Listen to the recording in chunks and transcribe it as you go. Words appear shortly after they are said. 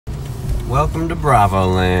Welcome to Bravo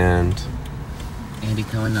Land. Andy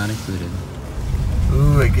Cohen not included.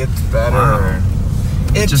 Ooh, it gets better. Wow.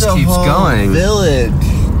 It just a keeps whole going. Village.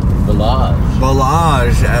 Village.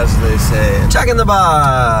 Village, as they say. Jack in the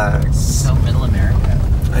Box. So middle America.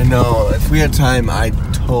 I know. If we had time, I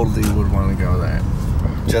totally would want to go there.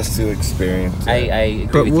 Just to experience it. I agree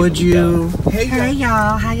But with would you? Hey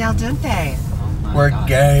y'all, how y'all doing today? Oh we're God.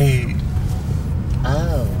 gay.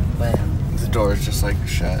 Oh, well. The door's just like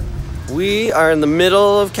shut. We are in the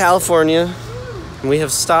middle of California, and we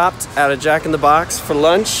have stopped at a Jack in the Box for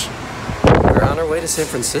lunch. We're on our way to San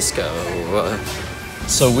Francisco.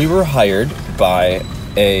 So we were hired by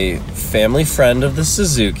a family friend of the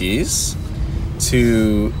Suzukis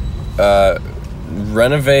to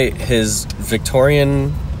renovate his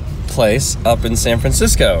Victorian place up in San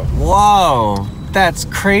Francisco. Whoa, that's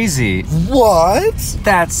crazy. What?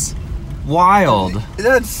 That's wild.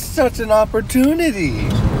 That's such an opportunity.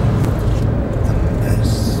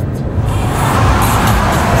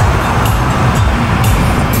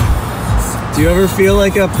 Do you ever feel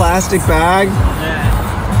like a plastic bag?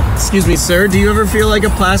 Yeah. Excuse me, sir, do you ever feel like a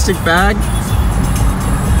plastic bag?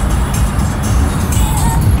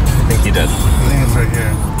 I think you did. I think it's right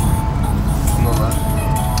here. On the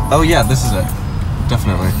left. Oh yeah, this is it.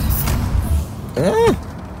 Definitely.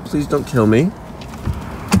 Please don't kill me.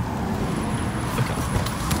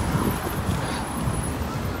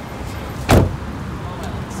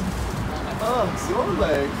 Oh, it's your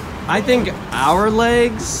legs. I think our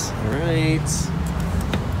legs. Right.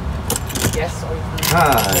 Yes,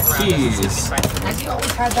 or Keys. Have you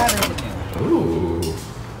always had that or is it new? Ooh.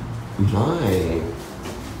 My.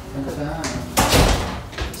 Look at that.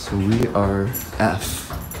 So we are F.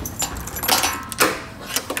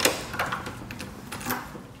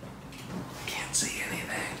 Can't see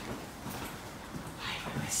anything.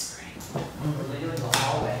 I'm whispering. We're literally in the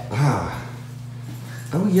hallway. Ah.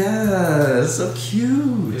 Oh yeah, so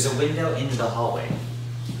cute. There's a window into the hallway.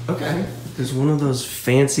 Okay. There's one of those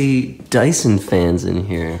fancy Dyson fans in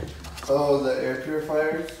here. Oh, the air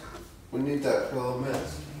purifiers? We need that for all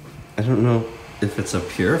mess. I don't know if it's a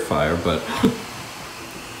purifier, but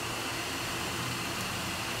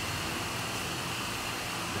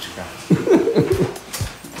What you got?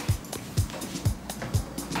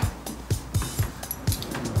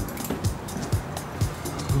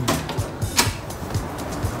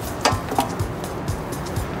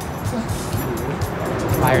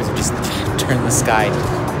 Fires have just turned the sky.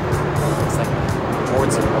 It's like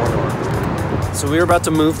boards of Mordor. so we were about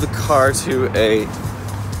to move the car to a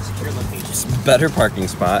Secure location. better parking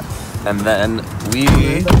spot, and then we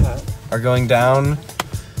are going down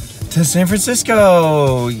to San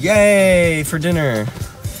Francisco. Yay for dinner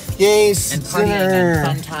Yay, And partying and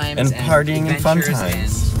fun times. and partying and fun adventures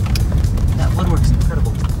times. And that woodwork's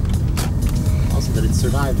incredible. Also that it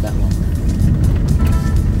survived that long.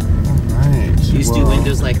 Right. We used to do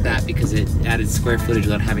windows like that because it added square footage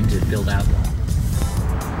without having to build out.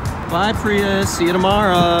 Bye, Priya. See you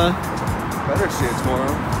tomorrow. Better see it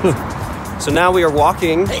tomorrow. So now we are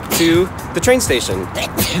walking to the train station.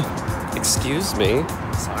 Excuse me.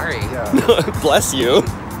 Sorry. Yeah. Bless you.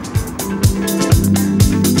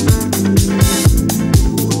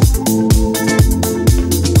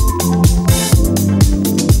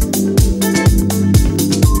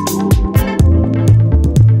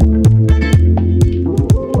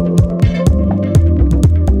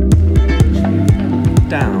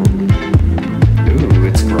 Down. Ooh,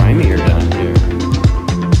 it's grimier down here.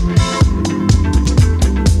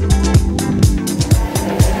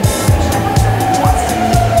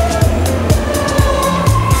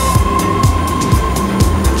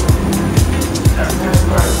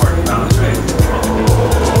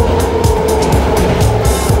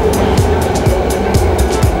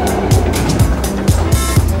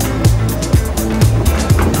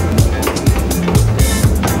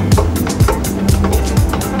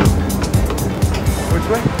 Which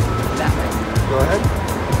way? That way. Go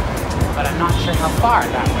ahead. But I'm not sure how far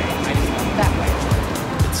that way. I just went that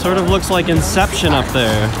way. It sort of looks like Inception up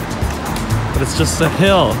there, but it's just a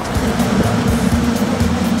hill.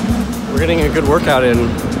 We're getting a good workout in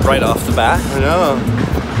right off the bat, I know.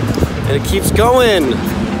 and it keeps going.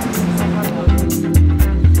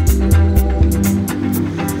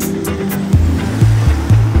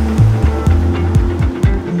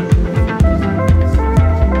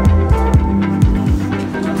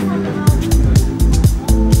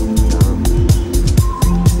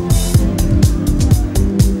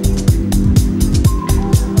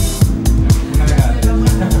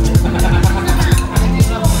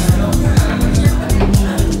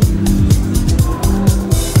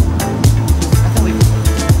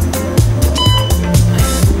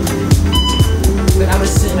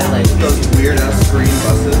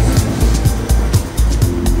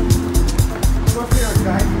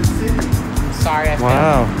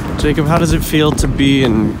 Jacob, how does it feel to be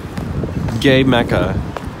in gay Mecca?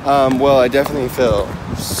 Well, I definitely feel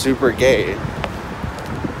super gay.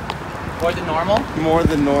 More than normal? More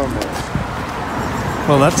than normal.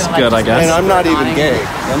 Well, that's Feeling good, like I guess. And I'm not even gay.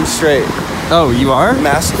 I'm straight. Oh, you are?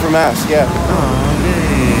 Mask for mask, yeah.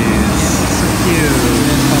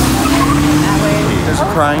 There's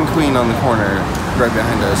a crying queen on the corner right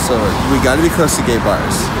behind us, so we gotta be close to gay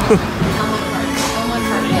bars.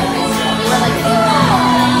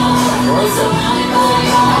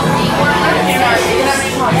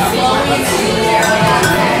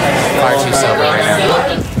 Far too sober right now.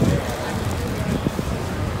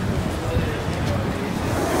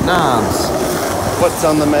 Knobs. What's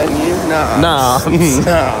on the menu? Knobs.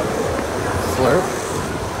 Knobs. Slurp?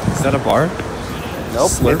 Is that a bar?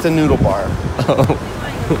 Nope, Slurp? it's a noodle bar.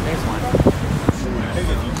 There's one.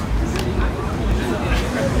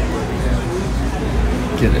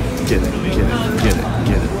 Get it, get it, get it, get it,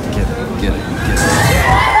 get it, get it, get it, get it.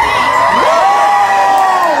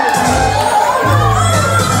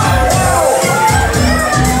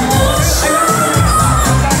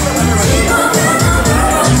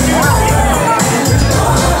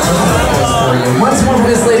 Once more for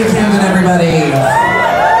Miss Lady Camden, everybody.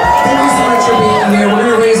 Thank you so much for being here. We're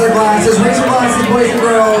going to raise our glasses. Raise your glasses, boys and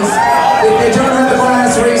girls. If they don't have a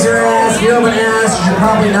glass, raise your ass. If you have an ass, you should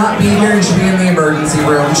probably not be here. You should be in the emergency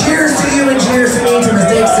room. Cheers to you and cheers to me, to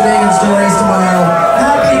mistakes today and stories tomorrow.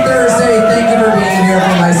 Happy Thursday. Thank you for being here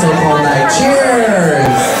for my so-called night. Cheers.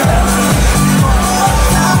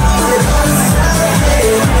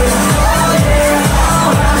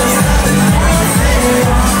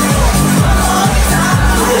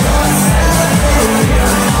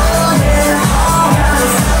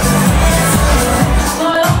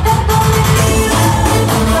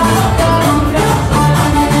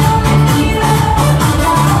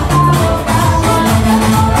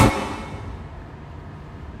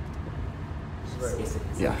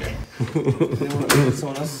 Yeah.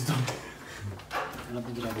 Someone else's dog. I don't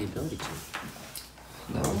think you have the ability to.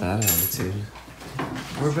 Not with that attitude.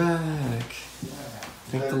 We're back.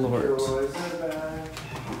 Thank the Lord.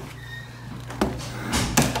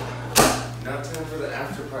 Now time for the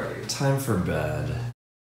after party. Time for bed.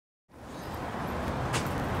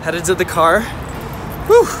 Headed to the car.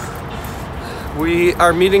 Whew. We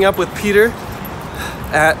are meeting up with Peter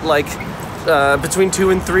at like between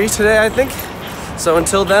 2 and 3 today, I think. So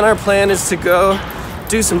until then, our plan is to go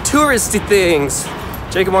do some touristy things.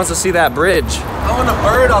 Jacob wants to see that bridge. I want a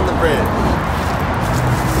bird on the bridge.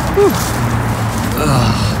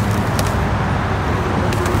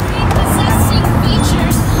 Possessing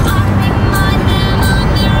features are reminding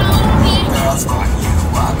on their own beat.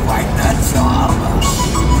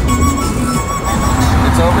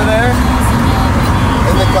 It's over there.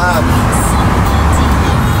 In the clouds.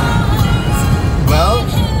 Well,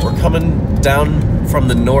 We're coming down from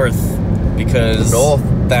the north because The north.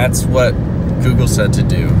 that's what Google said to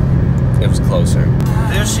do. It was closer.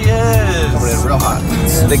 There she coming in is. real hot.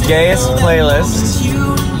 The gayest playlist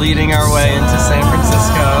leading our way into San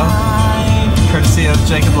Francisco, courtesy of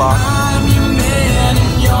Jacob Locke.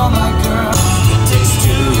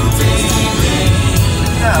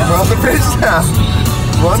 Yeah, we're on the bridge now.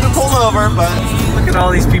 Wanted to pull over, but Look at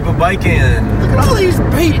all these people biking. look at all these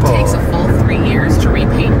It people. takes a full 3 years to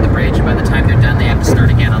repaint the bridge, and by the time they're done, they have to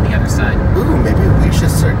start again on the other side. Ooh, maybe we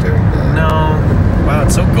should start doing that. No. Wow,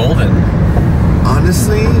 it's so golden.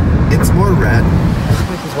 Honestly, it's more red. This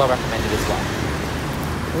book is well recommended as well.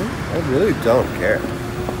 I really don't care.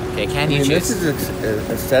 Okay, can I you mean, this choose? is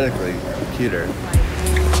aesthetically cuter.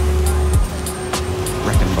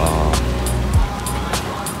 Wrecking ball.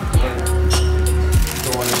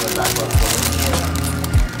 The one in the back left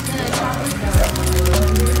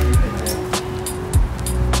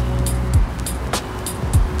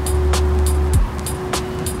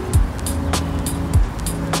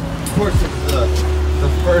Of course, it's the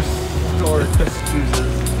first store Chris chooses.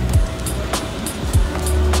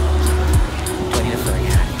 Do I need a furry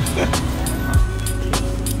hat?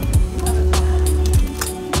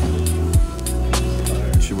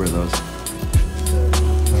 You should wear those.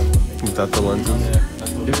 Without the lenses?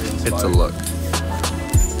 It's a look.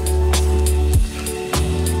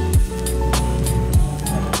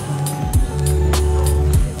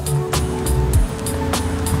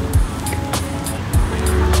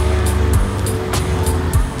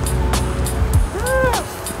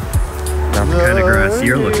 Not the kind of grass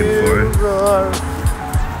you're looking for.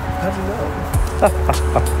 How'd you know?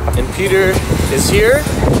 And Peter is here,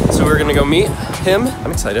 so we're gonna go meet him.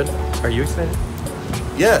 I'm excited. Are you excited?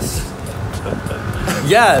 Yes.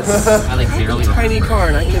 Yes! I like the early ones. Tiny car,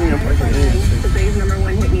 and I can't even park it. The Braves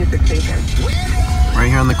 #1 hit music Right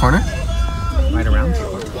here on the corner? Right around.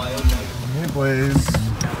 Hey, boys.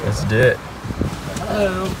 Let's do it.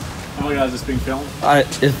 Hello. Oh my god, is this being filmed?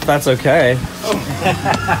 If that's okay.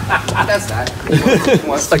 That's that.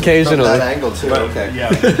 Occasionally. That angle too. Okay. Yeah.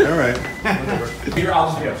 All right. Here, I'll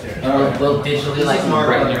just be upstairs. We'll digitally like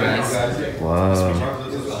regularize. Wow.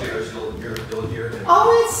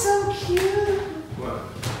 Oh, it's so cute.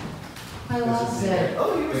 I love it.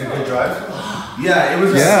 Good drive? Yeah, it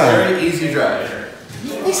was a very easy drive.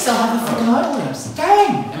 They still have the fucking auto lamps.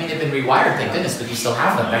 Dang! I mean, they've been rewired, thank goodness, but you still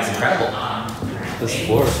have them. That's incredible. This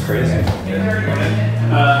floor is crazy.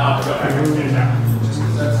 I'll go back and finish out.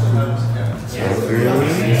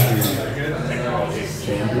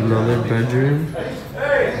 Another bedroom.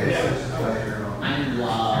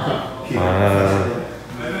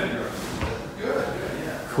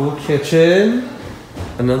 Cool kitchen.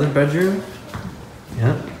 Another bedroom.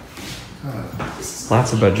 Yeah.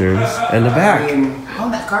 Lots of bedrooms. And the back. Oh,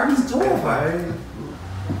 that garden's adorable.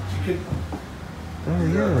 Oh,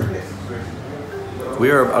 yeah. We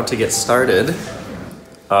are about to get started.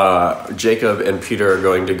 Jacob and Peter are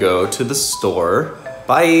going to go to the store.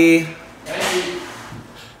 Bye!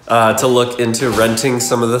 To look into renting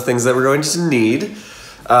some of the things that we're going to need.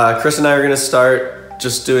 Chris and I are going to start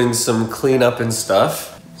just doing some cleanup and stuff.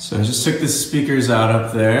 So I just took the speakers out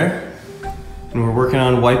up there. And we're working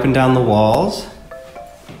on wiping down the walls.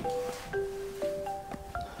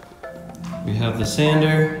 We have the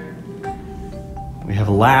sander. We have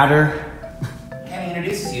a ladder. Kenny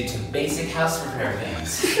introduces you to basic house repair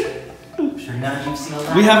things. I'm sure none of you've seen a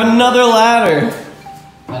ladder. We have another ladder.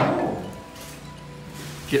 Oh.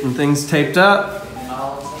 Getting things taped up.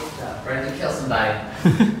 All taped up. Ready to kill somebody.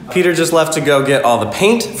 Peter just left to go get all the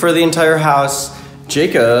paint for the entire house.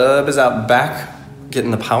 Jacob is out back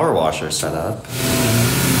getting the power washer set up.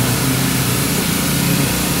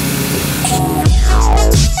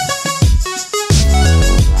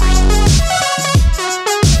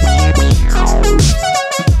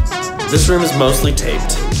 This room is mostly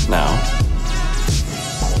taped now.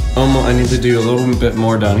 I need to do a little bit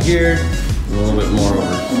more down here, a little bit more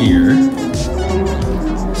over here.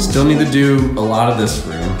 Still need to do a lot of this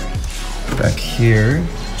room. Back here,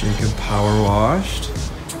 Jacob power washed.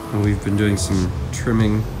 And we've been doing some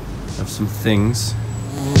trimming of some things.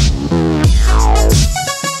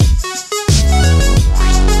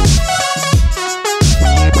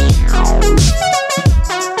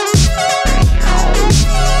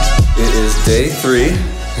 It is day 3.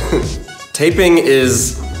 Taping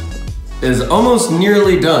is almost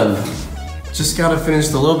nearly done. Just gotta finish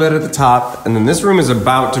the little bit at the top, and then this room is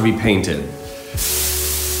about to be painted.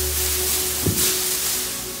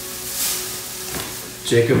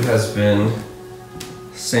 Jacob has been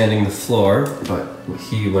sanding the floor, but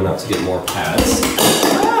he went out to get more pads.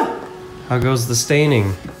 How goes the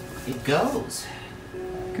staining? It goes.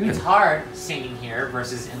 Good. It's hard staying here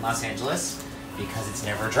versus in Los Angeles because it's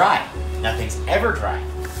never dry. Nothing's ever dry.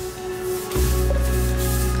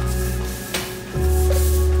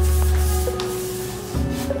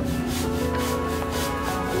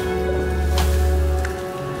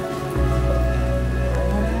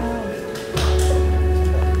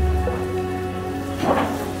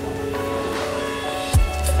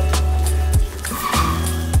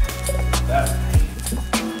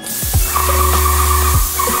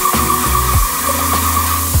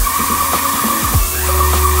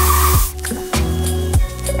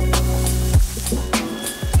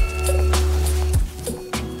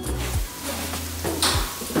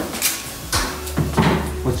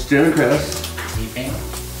 What's doing, Chris? Sleeping?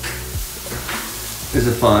 Is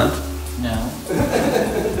it fun? No.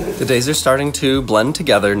 The days are starting to blend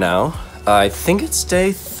together now. I think it's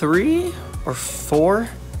day 3 or 4.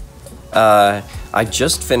 I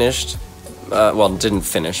just finished, well, didn't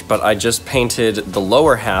finish, but I just painted the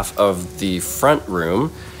lower half of the front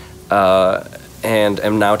room and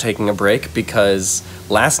am now taking a break because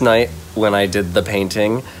last night when I did the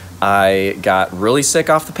painting, I got really sick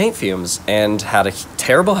off the paint fumes and had a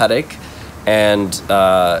terrible headache and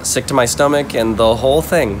sick to my stomach and the whole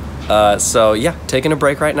thing. So yeah, taking a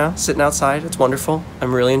break right now, sitting outside. It's wonderful.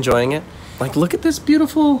 I'm really enjoying it. Like, look at this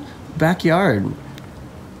beautiful backyard.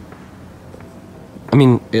 I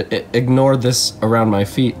mean, ignore this around my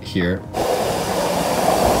feet here.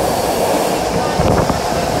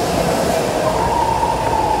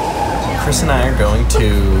 Chris and I are going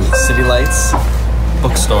to City Lights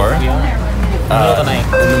bookstore. We are. Middle of the night.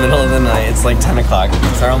 In the middle of the night. It's like 10 o'clock.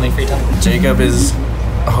 It's our only free time. Jacob is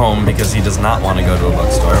home because he does not want to go to a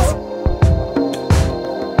bookstore.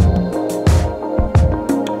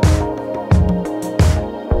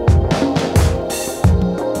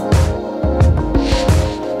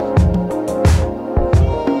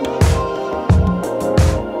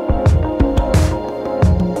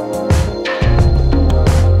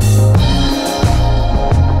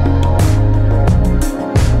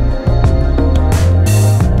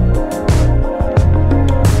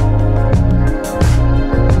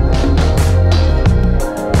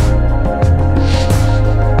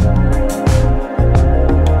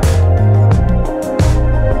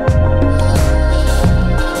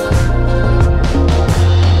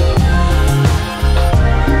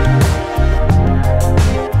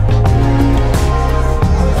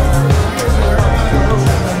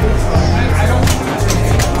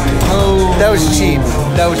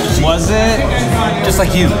 That was cheap. Was it? Just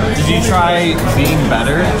like you. Did you try being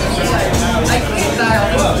better?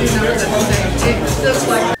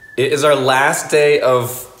 It is our last day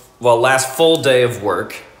of, well, last full day of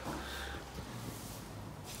work.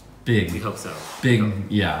 Big. We hope so. Big,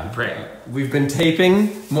 yeah. Pray. We've been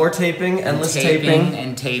taping, more taping, endless taping.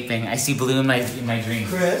 And taping. I see blue in my dream.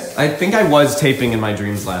 Chris? I think I was taping in my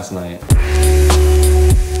dreams last night.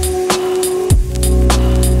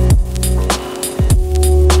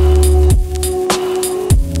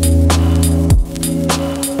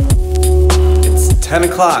 It's 10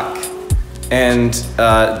 o'clock. And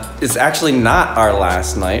it's actually not our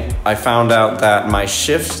last night. I found out that my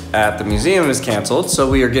shift at the museum is canceled, so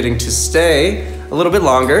we are getting to stay a little bit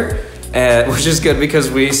longer, which is good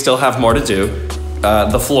because we still have more to do.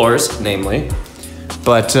 The floors, namely.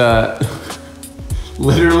 But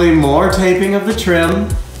literally more taping of the trim.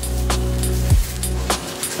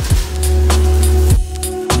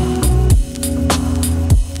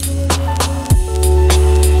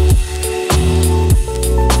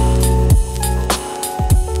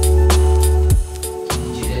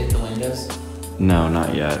 No,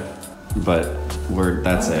 not yet. But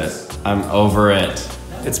that's it. I'm over it.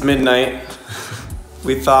 It's midnight.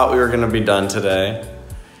 We thought we were gonna be done today.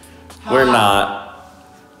 We're not.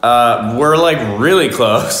 We're like really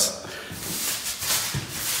close.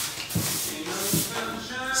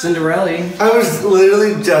 Cinderella. I was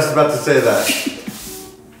literally just about to say that.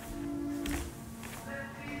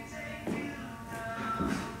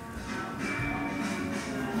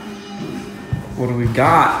 What do we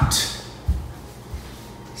got?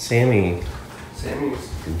 Sammy's and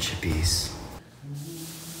Chippies.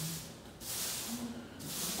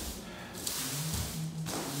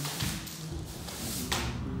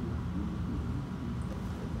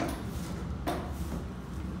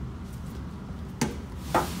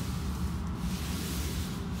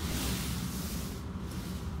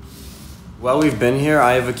 While we've been here,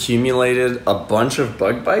 I have accumulated a bunch of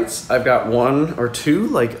bug bites. I've got 1 or 2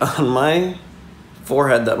 like on my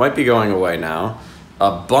forehead that might be going away now.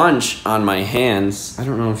 A bunch on my hands. I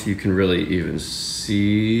don't know if you can really even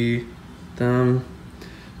see them,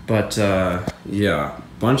 but yeah,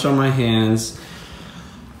 bunch on my hands,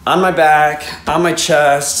 on my back, on my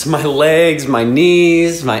chest, my legs, my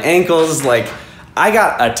knees, my ankles. Like, I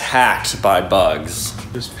got attacked by bugs.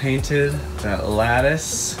 Just painted that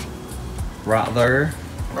lattice right there.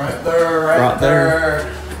 Right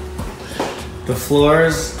there. The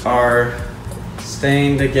floors are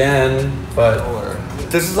stained again, but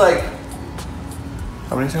this is like,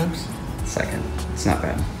 how many times? second. It's not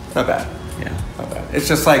bad. Not bad. Yeah. Not bad. It's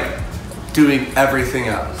just like doing everything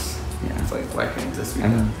else. Yeah. It's like, why can't this be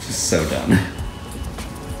I'm done? just so done.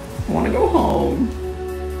 I want to go home.